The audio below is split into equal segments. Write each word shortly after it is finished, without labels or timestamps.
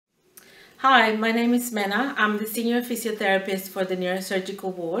Hi, my name is Mena. I'm the Senior Physiotherapist for the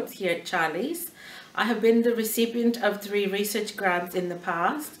Neurosurgical Ward here at Charlie's. I have been the recipient of 3 research grants in the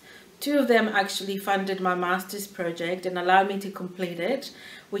past. 2 of them actually funded my master's project and allowed me to complete it,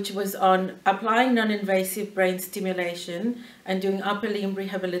 which was on applying non-invasive brain stimulation and doing upper limb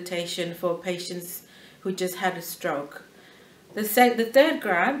rehabilitation for patients who just had a stroke. The third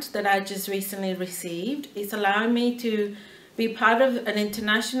grant that I just recently received is allowing me to be part of an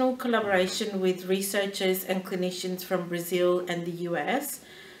international collaboration with researchers and clinicians from Brazil and the US.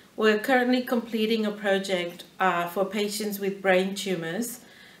 We're currently completing a project for patients with brain tumors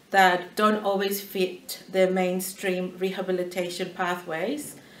that don't always fit the mainstream rehabilitation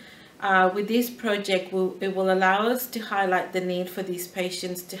pathways. With this project, it will allow us to highlight the need for these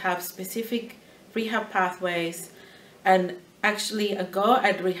patients to have specific rehab pathways and actually a go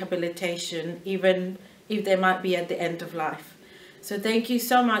at rehabilitation, even if they might be at the end of life. So thank you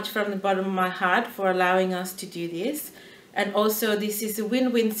so much from the bottom of my heart for allowing us to do this. And also this is a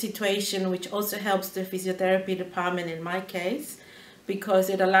win-win situation, which also helps the physiotherapy department in my case, because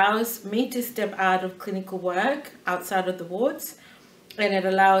it allows me to step out of clinical work outside of the wards, and it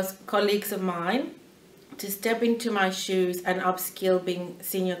allows colleagues of mine to step into my shoes and upskill being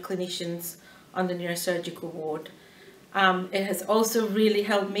senior clinicians on the neurosurgical ward. It has also really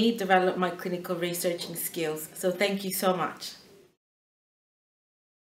helped me develop my clinical researching skills. So thank you so much.